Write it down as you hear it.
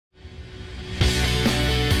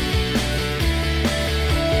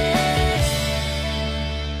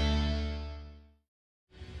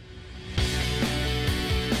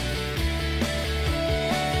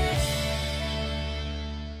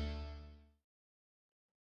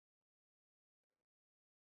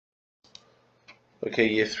Okay,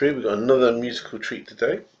 year three, we've got another musical treat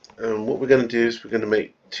today. And what we're going to do is we're going to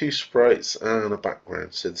make two sprites and a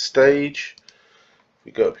background. So the stage, if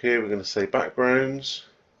we go up here, we're going to say backgrounds,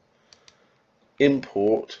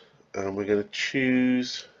 import, and we're going to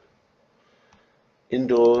choose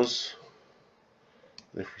indoors.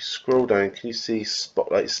 And if we scroll down, can you see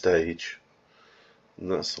spotlight stage?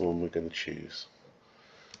 And that's the one we're going to choose.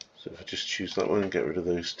 So if I just choose that one and get rid of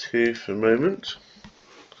those two for a moment.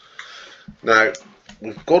 Now,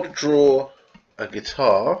 we've got to draw a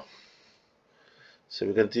guitar. So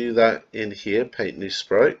we're going to do that in here, paint new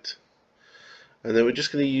sprite. And then we're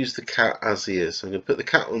just going to use the cat as he is. So I'm going to put the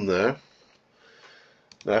cat on there.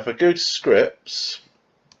 Now if I go to scripts,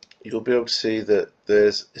 you'll be able to see that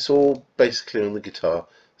it's all basically on the guitar.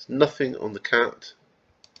 There's nothing on the cat,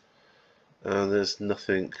 and there's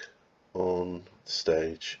nothing on the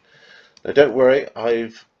stage. Now don't worry,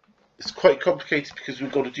 it's quite complicated because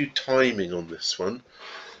we've got to do timing on this one,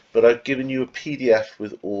 but I've given you a PDF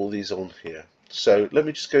with all these on here. So let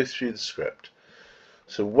me just go through the script.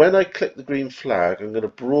 So when I click the green flag, I'm going to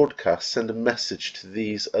broadcast, send a message to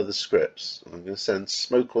these other scripts. I'm going to send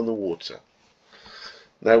smoke on the water.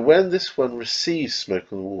 Now when this one receives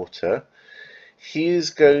smoke on the water, he is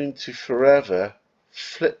going to forever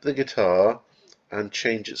flip the guitar and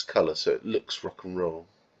change its colour so it looks rock and roll.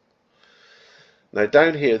 Now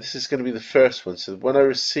down here, this is going to be the first one. So when I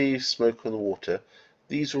receive smoke on the water,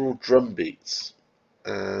 these are all drum beats,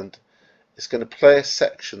 and it's going to play a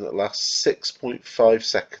section that lasts 6.5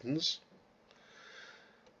 seconds,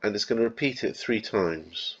 and it's going to repeat it 3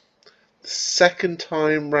 times. The second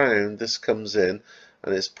time round this comes in,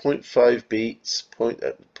 and it's 0.5 beats,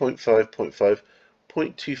 0.5, 0.5, 0.25,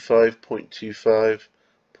 0.25,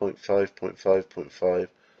 0.5, 0.5, 0.5,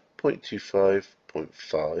 0.25,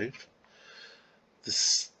 0.5. The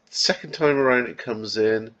second time around it comes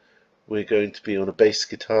in, we're going to be on a bass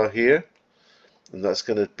guitar here, and that's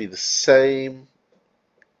going to be the same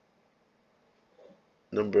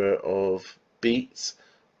number of beats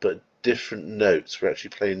but different notes. We're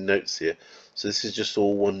actually playing notes here, so this is just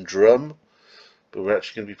all one drum, but we're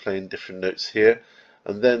actually going to be playing different notes here.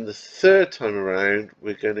 And then the third time around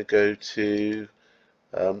we're going to go to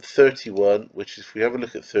 31, which is, if we have a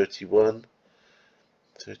look at 31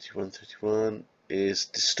 is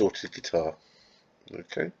distorted guitar.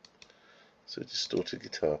 Okay, so distorted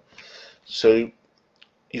guitar. So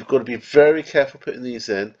you've got to be very careful putting these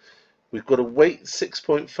in. We've got to wait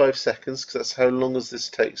 6.5 seconds because that's how long as this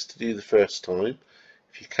takes to do the first time.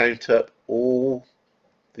 If you count up all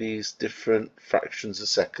these different fractions of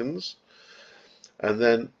seconds, and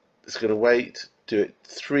then it's going to wait, do it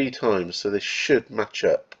 3 times, so they should match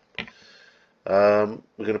up. We're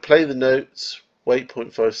going to play the notes, wait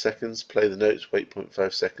 0.5 seconds, play the notes, wait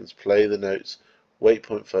 0.5 seconds, play the notes, wait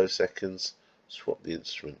 0.5 seconds, swap the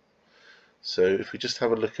instrument. So if we just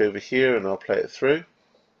have a look over here, and I'll play it through.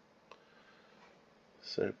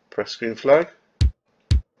 So press green flag.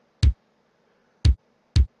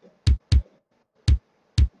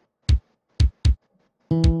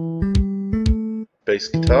 Bass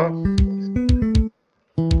guitar.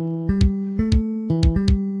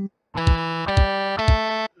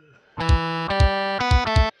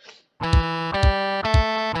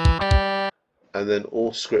 And then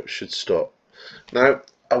all scripts should stop. Now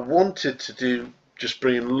I wanted to just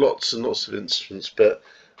bring in lots and lots of instruments, but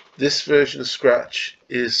this version of Scratch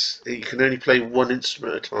is, you can only play one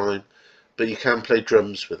instrument at a time, but you can play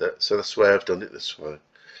drums with it, so that's why I've done it this way.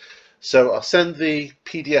 So I'll send the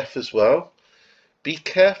PDF as well. Be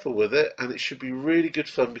careful with it, and it should be really good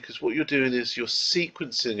fun, because what you're doing is you're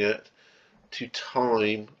sequencing it to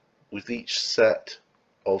time with each set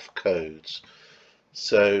of codes.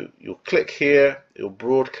 So you'll click here, it'll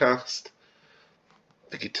broadcast,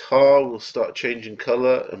 the guitar will start changing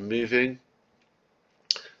colour and moving,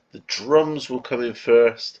 the drums will come in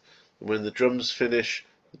first, and when the drums finish,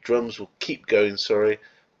 the drums will keep going,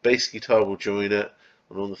 bass guitar will join it,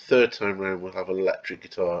 and on the third time round we'll have electric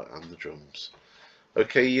guitar and the drums.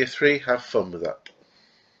 Okay, year 3, have fun with that.